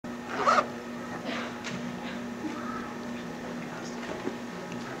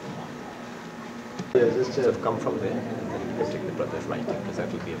just come from there and then just take the brother's writing, because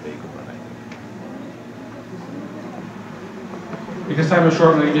that would be a very good one, I think. Because time is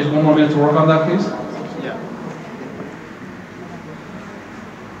short, maybe just 1 more minute to work on that, please. Yeah.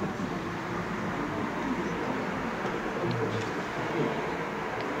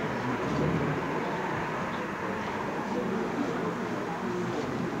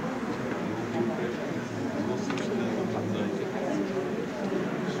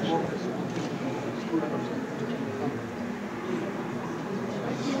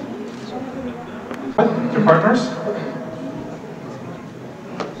 Your partners?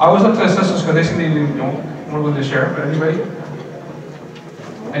 I always look to assistants because they seem to be more willing to share, but anybody?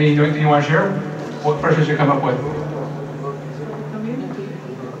 Anything you want to share? What pressures you come up with? Community.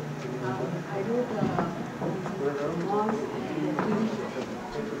 I wrote blogs and TV shows.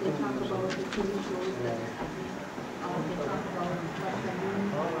 They talk about the TV shows that they talk about what the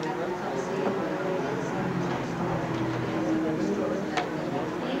new adults are saying, stores that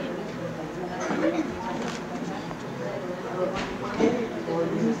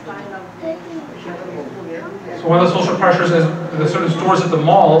So one of the social pressures is the certain stores at the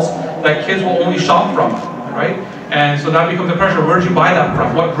malls that kids will only shop from, right? And so that becomes a pressure. Where did you buy that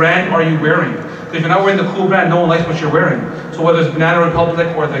from? What brand are you wearing? Because if you're not wearing the cool brand, no one likes what you're wearing. So whether it's Banana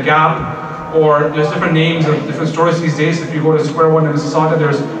Republic or The Gap, or there's different names of different stores these days. If you go to Square One in Mississauga,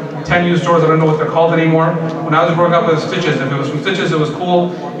 there's 10 new stores. I don't know what they're called anymore. When I was growing up, it was Stitches. If it was from Stitches, it was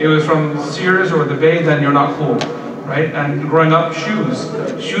cool. If it was from Sears or The Bay, then you're not cool, right? And growing up, shoes.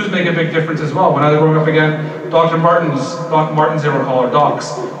 Shoes make a big difference as well. When I was growing up again, Dr. Martens they were called, or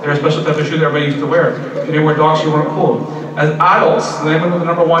Docs. They're a special type of shoe that everybody used to wear. If you didn't wear Docs, you weren't cool. As adults, the name of the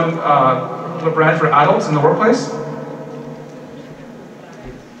number one brand for adults in the workplace?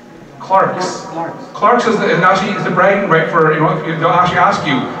 Clark's. Clark's is actually the bragging right for, if they'll actually ask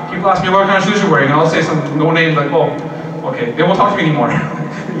you. People ask me what kind of shoes you're wearing, and I'll say some no names like, oh, okay, they won't talk to me anymore.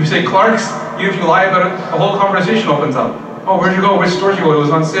 If you say Clark's, even if you lie about it, a whole conversation opens up. Oh, where'd you go? Which store did you go? It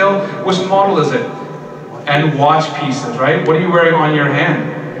was on sale. Which model is it? And watch pieces, right? What are you wearing on your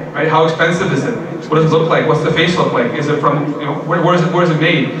hand, right? How expensive is it? What does it look like? What's the face look like? Is it from, where is it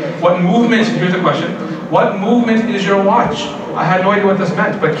made? What movement, here's the question, what movement is your watch? I had no idea what this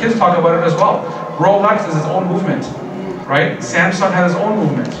meant, but kids talk about it as well. Rolex is its own movement, right? Samsung has its own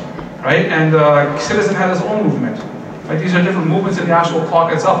movement, right? And Citizen has its own movement. Right? These are different movements in the actual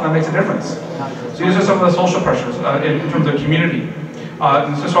clock itself, and that makes a difference. So these are some of the social pressures in terms of community.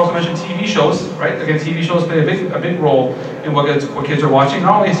 The sister also mentioned TV shows, right? Again, TV shows play a big role in what kids are watching.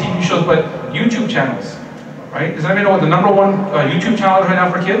 Not only TV shows, but YouTube channels, right? Does anybody know what the number one YouTube channel is right now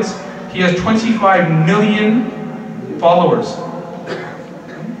for kids? He has 25 million followers.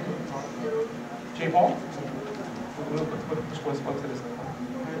 J. Paul? What's it?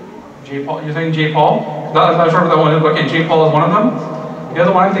 J. Paul? You're saying J. Paul? I'm not sure if that one is, but okay, J. Paul is one of them. The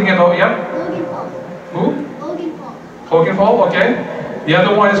other one I'm thinking about, yep? Logan Paul. Who? Logan Paul. Logan Paul, okay. The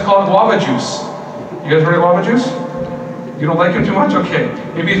other one is called Guava Juice. You guys heard of Guava Juice? You don't like him too much? Okay.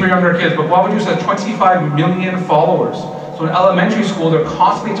 Maybe for younger kids, but Guava Juice has 25 million followers. So in elementary school, they're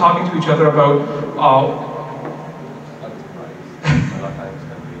constantly talking to each other about,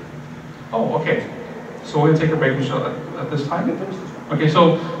 oh, okay. So we're going to take a break at this time? Okay,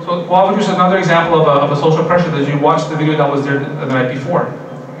 so Guava Juice is another example of a social pressure that you watched the video that was there the night before.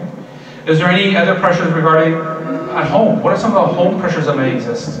 Okay. Is there any other pressures regarding at home? What are some of the home pressures that may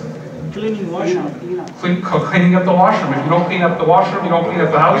exist? Cleaning washroom. Cleaning up the washroom. If you don't clean up the washroom, you don't clean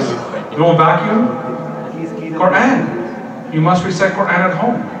up the house, you don't vacuum. Quran. You must recite Quran at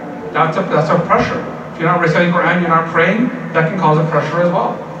home. That's a pressure. If you're not reciting Quran, you're not praying, that can cause a pressure as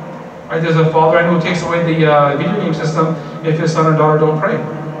well. Right? There's a father I know who takes away the video game system if his son or daughter don't pray.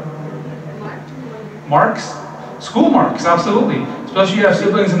 Marks? School marks, absolutely. Especially if you have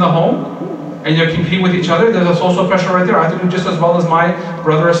siblings in the home, and you're competing with each other, there's a social pressure right there. I have to do just as well as my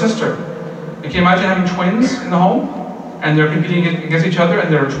brother or sister. Can you imagine having twins in the home, and they're competing against each other,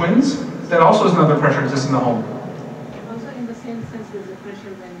 and they're twins? That also is another pressure exists in the home. Also, in the same sense, there's a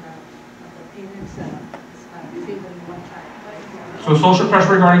pressure when the parents favor one child, right? So social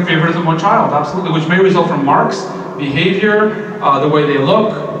pressure regarding favoritism of one child, absolutely, which may result from marks, behavior, the way they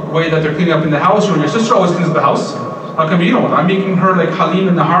look, the way that they're cleaning up in the house, or your sister always cleans up the house. How come you don't? I'm making her like Halim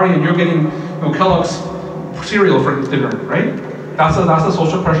and Nahari, and you're getting Kellogg's cereal for dinner, right? That's a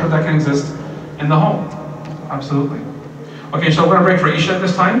social pressure that can exist in the home. Absolutely. Okay, so we're gonna break for Isha at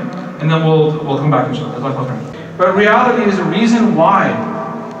this time, and then we'll come back inshallah. But reality is the reason why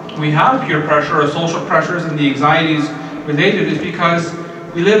we have peer pressure or social pressures and the anxieties related is because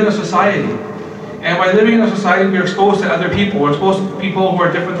we live in a society. And by living in a society, we're exposed to other people. We're exposed to people who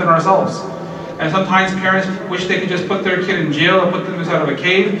are different than ourselves. And sometimes parents wish they could just put their kid in jail or put them inside of a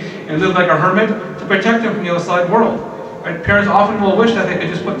cave and live like a hermit to protect them from the outside world. Right? Parents often will wish that they could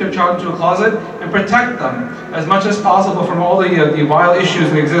just put their child into a closet and protect them as much as possible from all the vile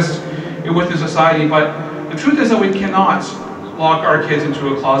issues that exist within society. But the truth is that we cannot lock our kids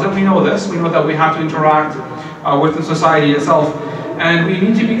into a closet. We know this. We know that we have to interact with the society itself. And we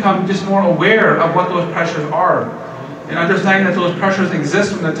need to become just more aware of what those pressures are. And understanding that those pressures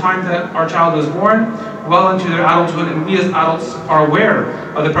exist from the time that our child is born, well into their adulthood, and we as adults are aware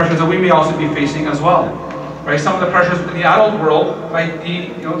of the pressures that we may also be facing as well. Right? Some of the pressures in the adult world might be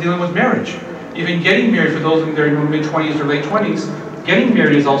dealing with marriage. Even getting married for those in their mid-20s or late 20s, getting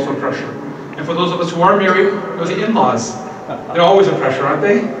married is also a pressure. And for those of us who are married, those are in-laws. They're always a pressure, aren't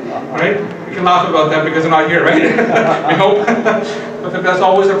they? Right? We can laugh about that because they're not here, right? We hope. But that's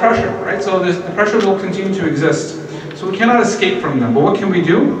always a pressure, right? So the pressures will continue to exist. So we cannot escape from them. But what can we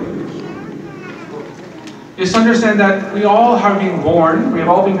do? Is to understand that we all have been born, we have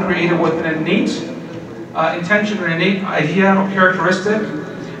all been created with an innate intention, an innate idea or characteristic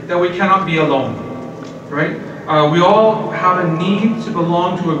that we cannot be alone, right? We all have a need to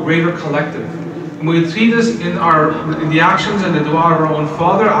belong to a greater collective. And we see this in the actions and the dua of our own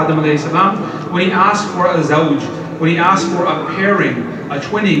father, Adam alayhi salam, when he asked for a zawj, when he asked for a pairing, a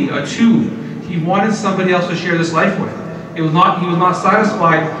twinning, a two. He wanted somebody else to share this life with. He was not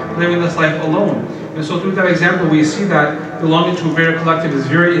satisfied living this life alone. And so through that example, we see that belonging to a greater collective is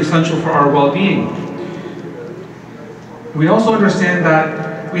very essential for our well-being. We also understand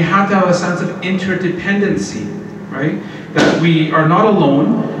that we have to have a sense of interdependency, right? That we are not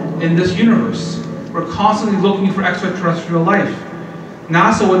alone in this universe. We're constantly looking for extraterrestrial life.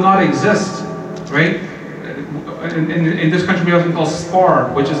 NASA would not exist, right? In this country we have something called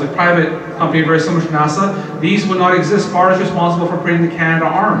SPAR, which is a private company very similar to NASA. These would not exist. SPAR is responsible for creating the Canada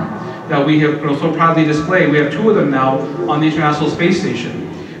arm that we have so proudly displayed. We have 2 of them now on the International Space Station.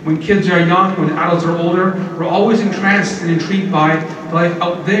 When kids are young, when adults are older, we're always entranced and intrigued by life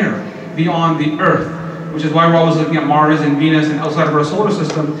out there, beyond the Earth, which is why we're always looking at Mars and Venus and outside of our solar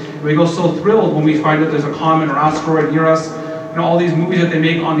system. We go so thrilled when we find that there's a comet or asteroid near us. All these movies that they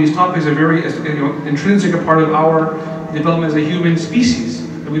make on these topics are very intrinsic a part of our development as a human species,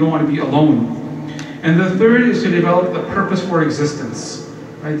 that we don't want to be alone. And the third is to develop the purpose for existence.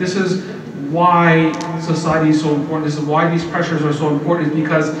 Right? This is why society is so important. This is why these pressures are so important, is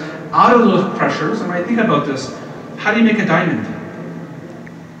because out of those pressures, and when I think about this, how do you make a diamond?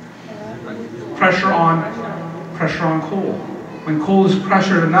 Pressure on coal. When coal is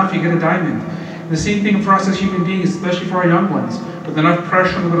pressured enough, you get a diamond. The same thing for us as human beings, especially for our young ones. With enough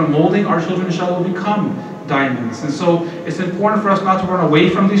pressure and a bit of molding, our children inshallah will become diamonds. And so it's important for us not to run away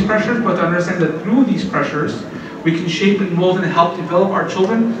from these pressures, but to understand that through these pressures, we can shape and mold and help develop our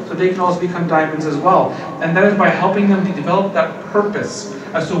children so they can also become diamonds as well. And that is by helping them to develop that purpose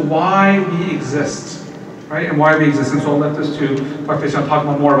as to why we exist, right? And why we exist. And so I'll let this to Dr. Zaihan talk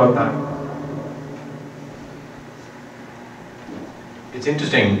more about that. It's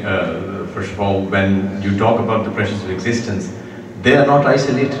interesting, first of all, when you talk about the pressures of existence, they are not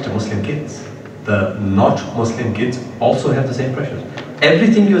isolated to Muslim kids. The not Muslim kids also have the same pressures.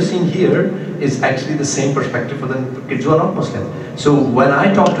 Everything you're seeing here is actually the same perspective for the kids who are not Muslim. So when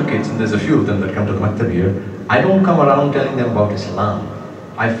I talk to kids, and there's a few of them that come to the maktab here, I don't come around telling them about Islam.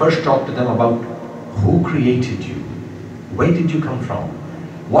 I first talk to them about who created you? Where did you come from?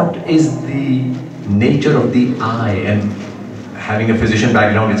 What is the nature of the I? And having a physician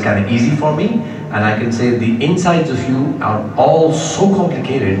background, it's kind of easy for me, and I can say the insides of you are all so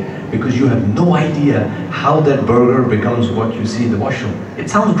complicated because you have no idea how that burger becomes what you see in the washroom. It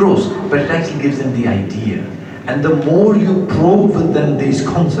sounds gross, but it actually gives them the idea. And the more you probe with them these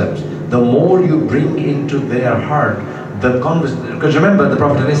concepts, the more you bring into their heart the conversation. Because remember, the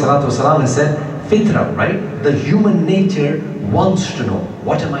Prophet ﷺ has said, fitra, right? The human nature wants to know,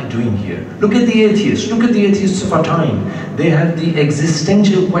 what am I doing here? Look at the atheists. Look at the atheists of our time. They have the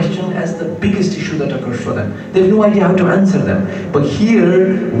existential question as the biggest issue that occurs for them. They have no idea how to answer them. But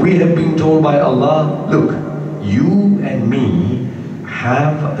here, we have been told by Allah, look, you and me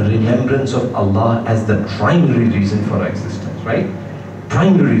have a remembrance of Allah as the primary reason for our existence, right?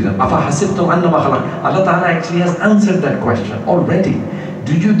 Primary reason. Allah Ta'ala actually has answered that question already.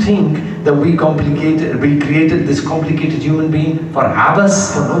 Do you think that we created this complicated human being for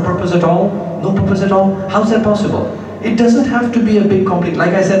abas, for no purpose at all? No purpose at all? How's that possible? It doesn't have to be a big complex.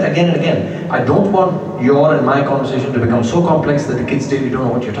 Like I said again and again, I don't want your and my conversation to become so complex that the kids daily don't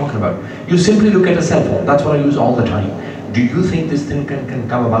know what you're talking about. You simply look at a cell phone. That's what I use all the time. Do you think this thing can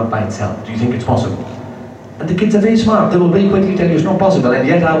come about by itself? Do you think it's possible? And the kids are very smart. They will very quickly tell you it's not possible. And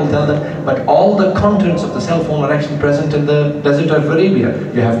yet I will tell them, but all the contents of the cell phone are actually present in the desert of Arabia.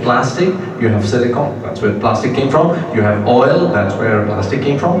 You have plastic, you have silicon, that's where plastic came from. You have oil, that's where plastic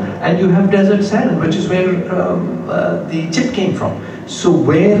came from. And you have desert sand, which is where the chip came from. So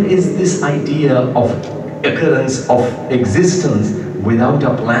where is this idea of occurrence of existence without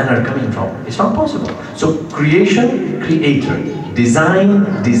a planner coming from? It's not possible. So creation, creator,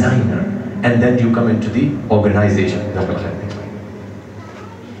 design, designer, and then you come into the organization.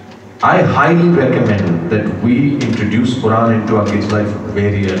 I highly recommend that we introduce Quran into our kids' life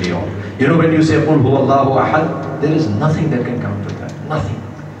very early on. You know, when you say Qul huwa Allahu ahad, there is nothing that can counter that. Nothing.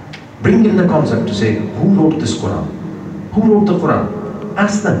 Bring in the concept to say, who wrote this Quran? Who wrote the Quran?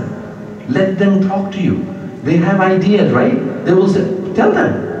 Ask them. Let them talk to you. They have ideas, right? They will say, tell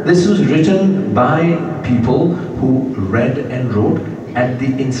them. This was written by people who read and wrote at the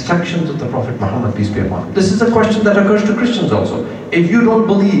instructions of the Prophet Muhammad, peace be upon him. This is a question that occurs to Christians also. If you don't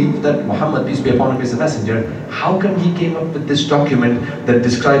believe that Muhammad, peace be upon him, is a messenger, how come he came up with this document that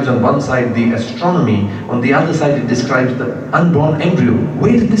describes on one side the astronomy, on the other side it describes the unborn embryo?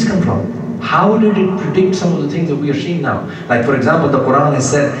 Where did this come from? How did it predict some of the things that we are seeing now? Like for example, the Quran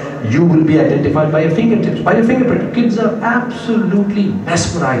has said, you will be identified by your fingertips, by your fingerprint. Kids are absolutely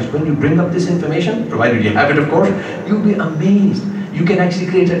mesmerized when you bring up this information, provided you have it of course, you'll be amazed. You can actually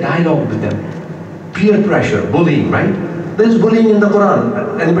create a dialogue with them. Peer pressure, bullying, right? There's bullying in the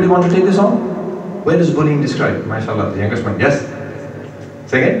Quran. Anybody want to take this on? Where is bullying described? MashaAllah, the youngest one. Yes?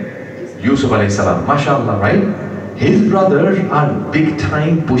 Say again? Yusuf alayhi salam. MashaAllah, right? His brothers are big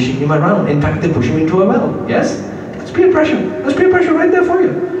time pushing him around. In fact, they push him into a well. Yes? That's peer pressure. That's peer pressure right there for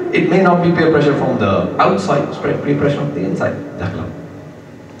you. It may not be peer pressure from the outside, it's peer pressure from the inside.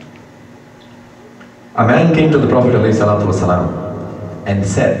 A man came to the Prophet ﷺ and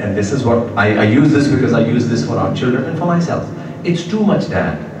said, and this is what, I use this because I use this for our children and for myself. It's too much,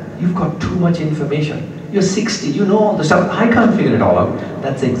 Dad. You've got too much information. You're 60, you know all the stuff. I can't figure it all out.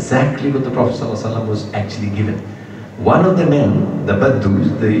 That's exactly what the Prophet ﷺ was actually given. One of the men, the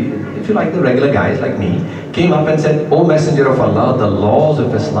Baddus, if you like, the regular guys like me, came up and said, "O Messenger of Allah, the laws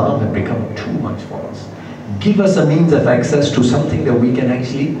of Islam have become too much for us. Give us a means of access to something that we can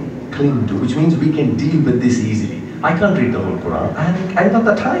actually cling to, which means we can deal with this easily. I can't read the whole Quran. I haven't got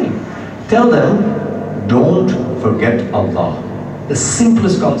the time." Tell them, don't forget Allah. The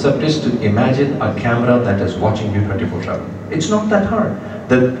simplest concept is to imagine a camera that is watching you 24/7. It's not that hard.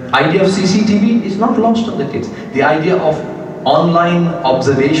 The idea of CCTV is not lost on the kids. The idea of online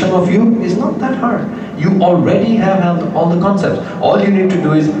observation of you is not that hard. You already have all the concepts. All you need to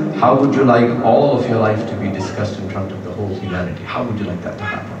do is, how would you like all of your life to be discussed in front of the whole humanity? How would you like that to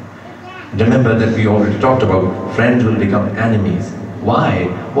happen? Remember that we already talked about friends will become enemies. Why?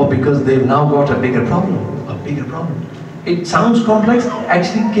 Well, because they've now got a bigger problem. A bigger problem. It sounds complex.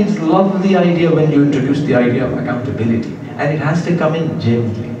 Actually, kids love the idea when you introduce the idea of accountability. And it has to come in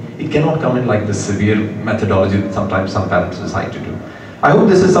gently. It cannot come in like the severe methodology that sometimes some parents decide to do. I hope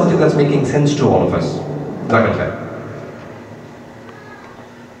this is something that's making sense to all of us.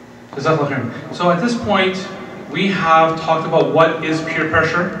 So at this point, we have talked about what is peer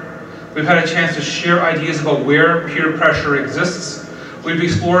pressure. We've had a chance to share ideas about where peer pressure exists. We've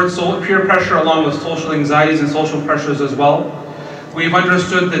explored peer pressure along with social anxieties and social pressures as well. We've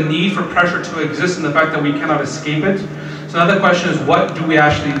understood the need for pressure to exist and the fact that we cannot escape it. So now the question is, what do we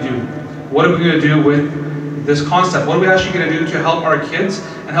actually do? What are we going to do with this concept? What are we actually going to do to help our kids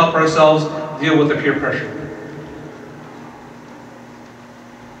and help ourselves deal with the peer pressure?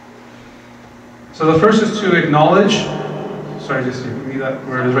 So the first is to acknowledge, sorry, just give me that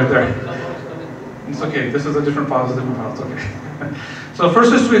where it is right there. It's okay, this is a different file, it's okay. So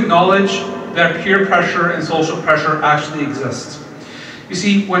first is to acknowledge that peer pressure and social pressure actually exist. You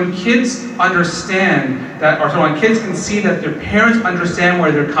see, when kids understand that, or so when kids can see that their parents understand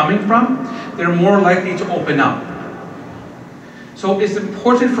where they're coming from, they're more likely to open up. So it's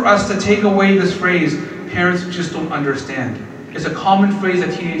important for us to take away this phrase, parents just don't understand. It's a common phrase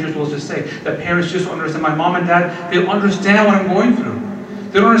that teenagers will just say, that parents just don't understand. My mom and dad, they don't understand what I'm going through.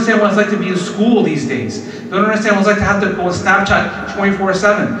 They don't understand what it's like to be in school these days. They don't understand what it's like to have to go on Snapchat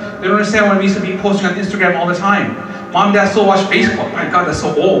 24/7. They don't understand what it means to be posting on Instagram all the time. Mom and dad still watch Facebook. My God, that's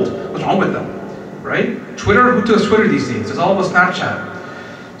so old. What's wrong with them? Right? Twitter, who does Twitter these days? It's all about Snapchat.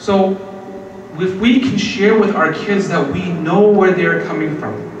 So if we can share with our kids that we know where they're coming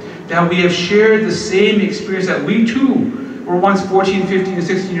from, that we have shared the same experience, that we too were once 14, 15, and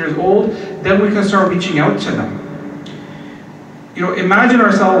 16 years old, then we can start reaching out to them. You know, imagine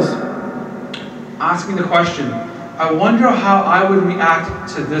ourselves asking the question, I wonder how I would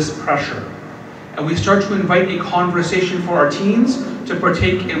react to this pressure. And we start to invite a conversation for our teens to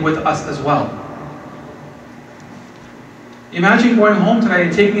partake in with us as well. Imagine going home tonight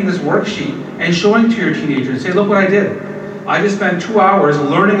and taking this worksheet and showing to your teenager and say, look what I did. I just spent 2 hours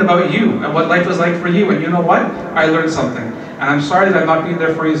learning about you and what life is like for you, and you know what? I learned something. And I'm sorry that I've not been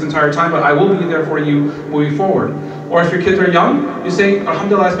there for you this entire time, but I will be there for you moving forward. Or if your kids are young, you say,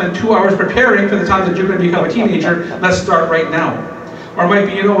 alhamdulillah, I spent 2 hours preparing for the time that you're going to become a teenager. Let's start right now. Or it might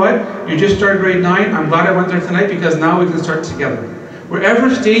be, you know what? You just started grade 9. I'm glad I went there tonight because now we can start together. Wherever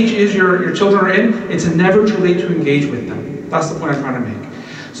stage is your children are in, it's never too late to engage with them. That's the point I'm trying to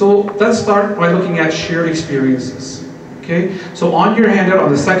make. So let's start by looking at shared experiences. Okay? So on your handout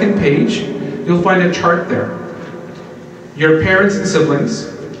on the second page, you'll find a chart there. Your parents and siblings,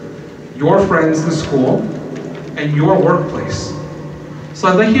 your friends in school, and your workplace. So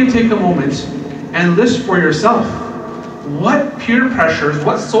I'd like you to take a moment and list for yourself, what peer pressures,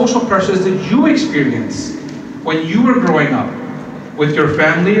 what social pressures did you experience when you were growing up? With your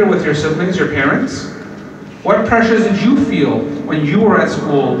family or with your siblings, your parents? What pressures did you feel when you were at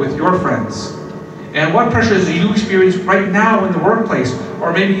school with your friends? And what pressures do you experience right now in the workplace,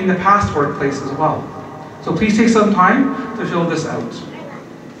 or maybe in the past workplace as well? So please take some time to fill this out.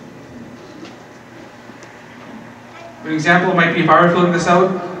 An example might be if I were filling this out,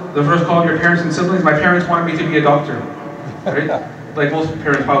 the first column, your parents and siblings, my parents wanted me to be a doctor, right? Like most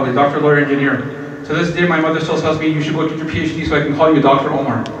parents probably, doctor, lawyer, engineer. To this day, my mother still tells me, you should go get your PhD so I can call you Dr.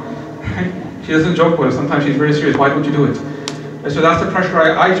 Omer. She doesn't joke with us, sometimes she's very serious, why don't you do it? And so that's the pressure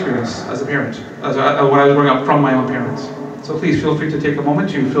I experienced as a parent, when I was growing up from my own parents. So please feel free to take a moment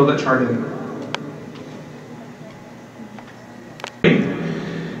to fill that chart in.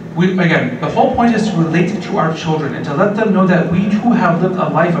 Again, the whole point is to relate it to our children and to let them know that we too have lived a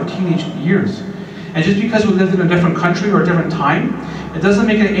life of teenage years. And just because we lived in a different country or a different time, it doesn't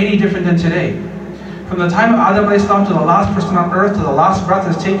make it any different than today. From the time of Adam alayhi salam to the last person on earth, to the last breath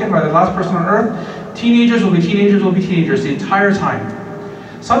is taken by the last person on earth, teenagers will be teenagers the entire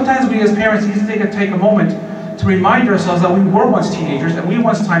time. Sometimes we as parents need to take a moment to remind ourselves that we were once teenagers and we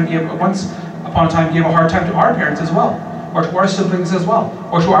once upon a time gave a hard time to our parents as well, or to our siblings as well,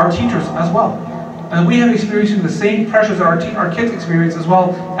 or to our teachers as well. And we have experienced the same pressures that our kids experience as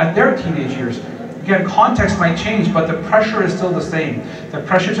well at their teenage years. Again, context might change, but the pressure is still the same. The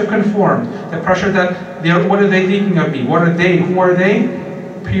pressure to conform, the pressure that, what are they thinking of me? What are they? Who are they?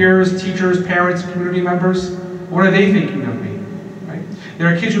 Peers, teachers, parents, community members. What are they thinking of me? Right? There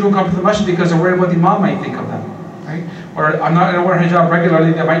are kids who don't come to the masjid because they're worried what the imam might think of them. Right? Or I'm not going to wear hijab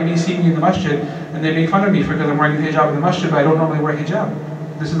regularly, they might be seeing me in the masjid, and they make fun of me because I'm wearing hijab in the masjid, but I don't normally wear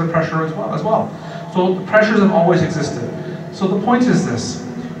hijab. This is the pressure as well. So the pressures have always existed. So the point is this.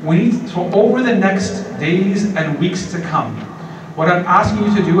 So over the next days and weeks to come, what I'm asking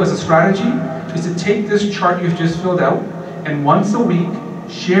you to do as a strategy is to take this chart you've just filled out and once a week,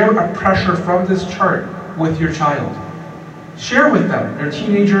 share a pressure from this chart with your child. Share with them, your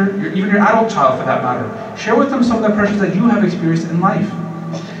teenager, even your adult child for that matter. Share with them some of the pressures that you have experienced in life.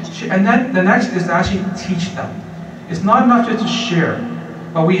 And then the next is to actually teach them. It's not enough just to share,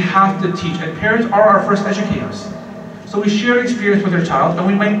 but we have to teach. And parents are our first educators. So we share experience with their child, and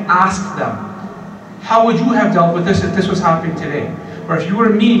we might ask them, how would you have dealt with this if this was happening today? Or if you were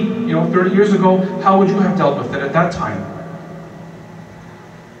me, 30 years ago, how would you have dealt with it at that time?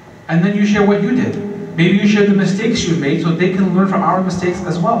 And then you share what you did. Maybe you share the mistakes you made so they can learn from our mistakes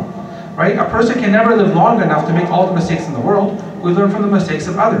as well. Right? A person can never live long enough to make all the mistakes in the world. We learn from the mistakes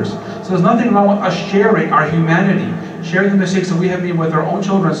of others. So there's nothing wrong with us sharing our humanity, sharing the mistakes that we have made with our own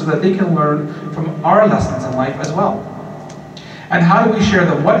children so that they can learn from our lessons in life as well. And how do we share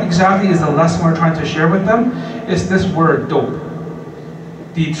them? What exactly is the lesson we're trying to share with them? It's this word, dope.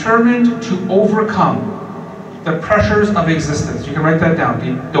 Determined to overcome the pressures of existence. You can write that down,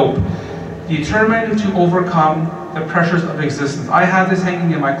 dope. Determined to overcome the pressures of existence. I have this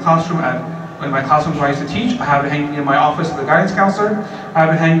hanging in my classroom in my classrooms where I used to teach. I have it hanging in my office as a guidance counselor. I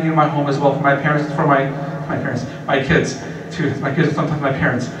have it hanging in my home as well for my parents, my kids too. My kids are sometimes my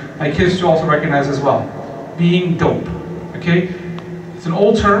parents. My kids too also recognize as well. Being dope, okay? It's an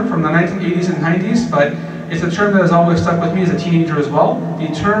old term from the 1980s and 90s, but it's a term that has always stuck with me as a teenager as well.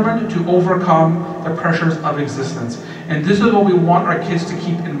 Determined to overcome the pressures of existence. And this is what we want our kids to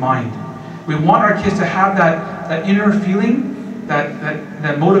keep in mind. We want our kids to have that inner feeling,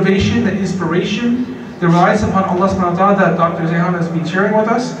 that motivation, that inspiration, the reliance upon Allah subhanahu wa ta'ala that Dr. Zaihan has been sharing with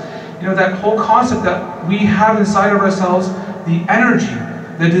us. That whole concept that we have inside of ourselves, the energy,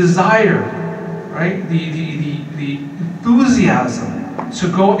 the desire, right? The enthusiasm to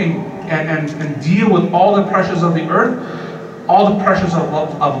go and deal with all the pressures of the earth. all the pressures of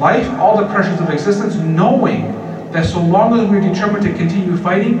life, all the pressures of existence, knowing that so long as we're determined to continue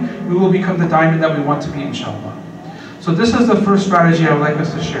fighting, we will become the diamond that we want to be, inshallah. So this is the first strategy I would like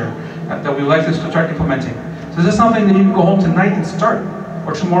us to share, that we would like us to start implementing. So this is something that you can go home tonight and start,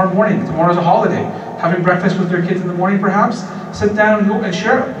 or tomorrow morning. Tomorrow's a holiday. Having breakfast with your kids in the morning perhaps, sit down and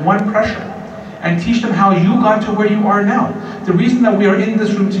share one pressure. And teach them how you got to where you are now. The reason that we are in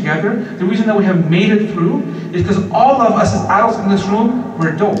this room together, the reason that we have made it through, is because all of us as adults in this room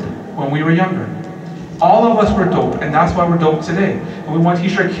were dope when we were younger. All of us were dope, and that's why we're dope today. And we want to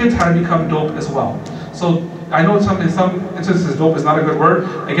teach our kids how to become dope as well. So I know in some instances dope is not a good word.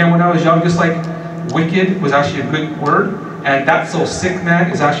 Again, when I was young, just like wicked was actually a good word, and that's so sick,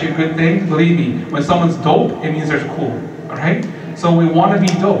 man, is actually a good thing. Believe me, when someone's dope, it means they're cool, all right? So we want to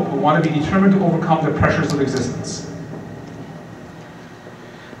be dope. We want to be determined to overcome the pressures of existence.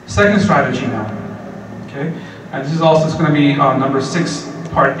 Second strategy now, okay? And this is also going to be number 6,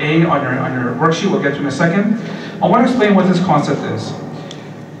 part A on your worksheet. We'll get to in a second. I want to explain what this concept is.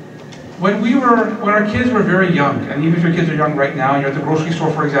 When our kids were very young, and even if your kids are young right now, you're at the grocery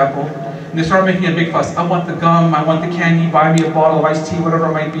store, for example, and they start making a big fuss. I want the gum, I want the candy, buy me a bottle of iced tea, whatever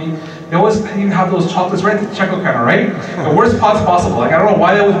it might be. They always even have those chocolates right at the checkout counter, right? The worst spots possible. Like, I don't know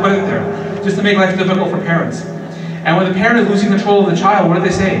why they always put it there, just to make life difficult for parents. And when the parent is losing control of the child, what do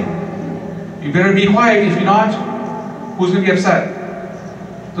they say? You better be quiet. If you're not, who's going to be upset?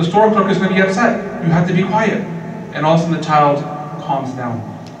 The store clerk is going to be upset. You have to be quiet. And all of a sudden the child calms down.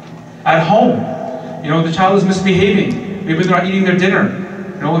 At home, the child is misbehaving. Maybe they're not eating their dinner.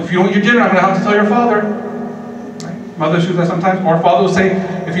 If you don't eat your dinner, I'm going to have to tell your father. Right? Mothers do that sometimes. Or father will say,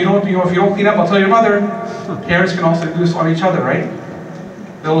 if you don't clean up, I'll tell your mother. Parents can also do this on each other, right?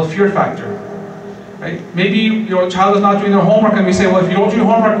 The little fear factor. Right? Maybe a child is not doing their homework, and we say, well, if you don't do your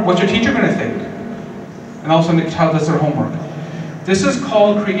homework, what's your teacher going to think? And all of a sudden the child does their homework. This is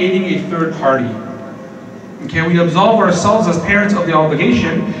called creating a third party. Okay, we absolve ourselves as parents of the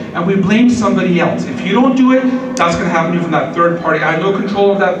obligation, and we blame somebody else. If you don't do it, that's going to happen to you from that third party. I have no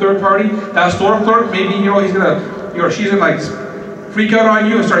control of that third party. That store clerk, maybe he's going to, she's going to freak out on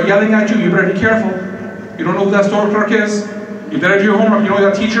you and start yelling at you. You better be careful. You don't know who that store clerk is. You better do your homework. You know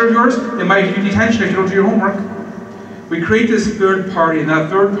that teacher of yours? They might give you detention if you don't do your homework. We create this third party, and that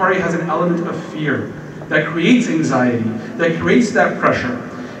third party has an element of fear that creates anxiety, that creates that pressure.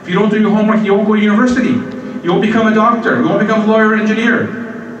 If you don't do your homework, you won't go to university. You won't become a doctor. You won't become a lawyer or engineer.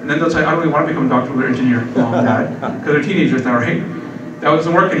 And then they'll say, I don't really want to become a doctor or engineer, Mom and Dad, because they're teenagers now, right? That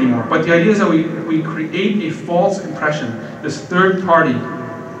doesn't work anymore. But the idea is that we create a false impression, this third party.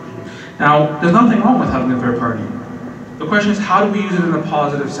 Now, there's nothing wrong with having a third party. The question is, how do we use it in a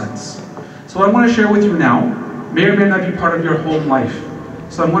positive sense? So what I want to share with you now may or may not be part of your whole life.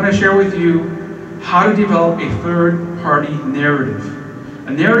 So I'm going to share with you how to develop a third party narrative.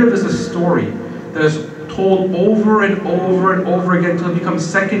 A narrative is a story that is told over and over and over again until it becomes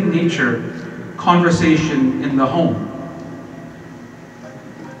second nature conversation in the home.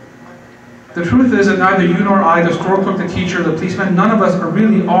 The truth is that neither you nor I, the store clerk, the teacher, the policeman, none of us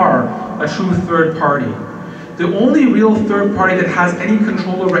really are a true third party. The only real third party that has any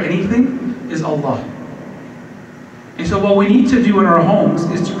control over anything is Allah. And so what we need to do in our homes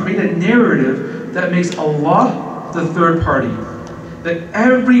is to create a narrative that makes Allah the third party. That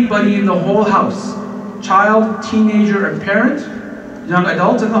everybody in the whole house, child, teenager, and parent, young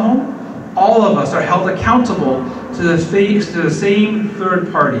adult in the home, all of us are held accountable to the same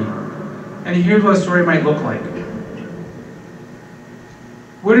third party. And here's what a story might look like.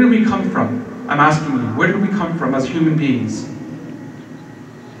 Where did we come from? I'm asking you, where did we come from as human beings?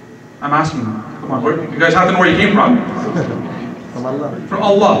 I'm asking you. Come on, you guys have to know where you came from. From Allah. From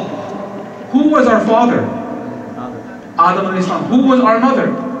Allah. Who was our father? Adam alayhi salam. Who was our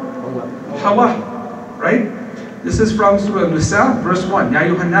mother? Hawa. Right? This is from Surah Nisa, verse 1. Ya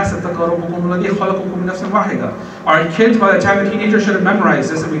ayyuhan nas ittaqu rabbakum alladhi khalaqakum min nafsin wahida. Our kids, by the time the teenager, should have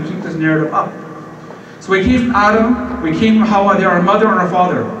memorized this, and we keep this narrative up. So we came from Adam, we came from Hawa, they're our mother and our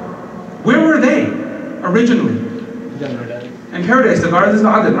father. Where were they originally? In paradise, the Gardens of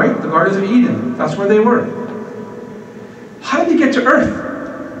Eden, right? The Gardens of Eden. That's where they were. How did they get to earth?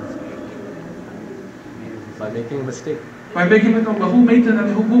 By making a mistake. By making a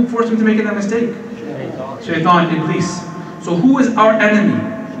mistake. Who forced them to make that mistake? Shaitan, Iblis. So who is our enemy?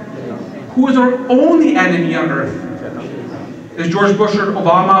 Who is our only enemy on earth? Is George Bush or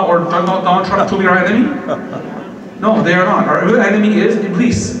Obama or Donald Trump truly our enemy? No, they are not. Our real enemy is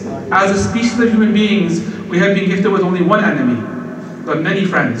Iblis. As a species of human beings, we have been gifted with only one enemy, but many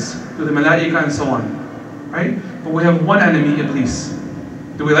friends, through the Malaika and so on. Right? But we have one enemy, Iblis.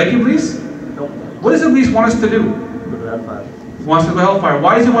 Do we like Iblis? No. What does Iblis want us to do? He wants to go to hellfire.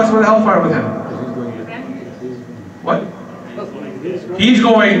 Why does he want to go to hellfire with him? What? He's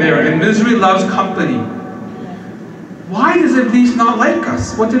going there, and misery loves company. Why does Iblis not like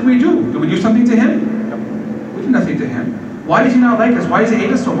us? What did we do? Did we do something to him? We did nothing to him. Why does he not like us? Why does he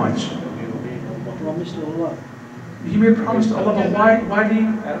hate us so much? He made a promise to Allah, but why did he?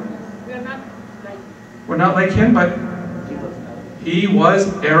 We're not like him, but he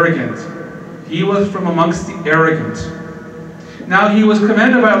was arrogant. He was from amongst the arrogant. Now he was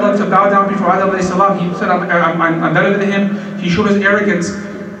commanded by Allah to bow down before Adam alayhi salam. He said, I'm better than him. He showed his arrogance.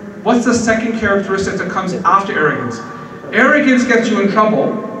 What's the second characteristic that comes after arrogance? Arrogance gets you in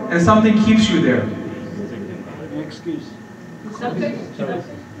trouble, and something keeps you there. Excuse.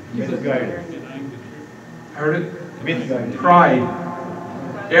 Heard it? Pride.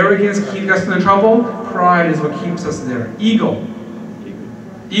 Arrogance keeps us in trouble. Pride is what keeps us there. Ego.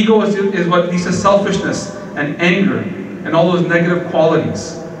 Ego is what leads to selfishness and anger and all those negative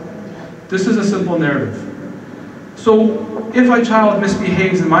qualities. This is a simple narrative. So if a child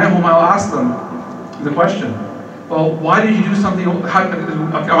misbehaves in my home, I'll ask them the question, well, why did you do something?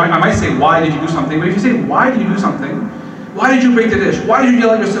 I might say, why did you do something? But if you say, why did you do something? Why did you break the dish? Why did you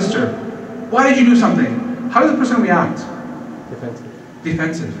yell at your sister? Why did you do something? How does the person react?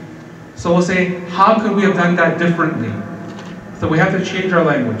 Defensive. So we'll say, how could we have done that differently? So we have to change our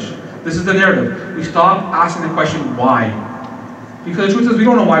language. This is the narrative. We stop asking the question, why? Because the truth is, we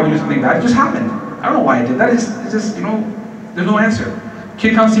don't know why we do something bad. It just happened. I don't know why I did that. It's just, there's no answer.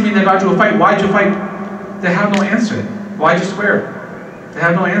 Kid comes to me and they got into a fight. Why did you fight? They have no answer. Why did you swear? They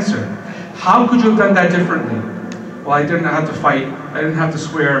have no answer. How could you have done that differently? Well, I didn't have to fight. I didn't have to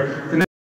swear.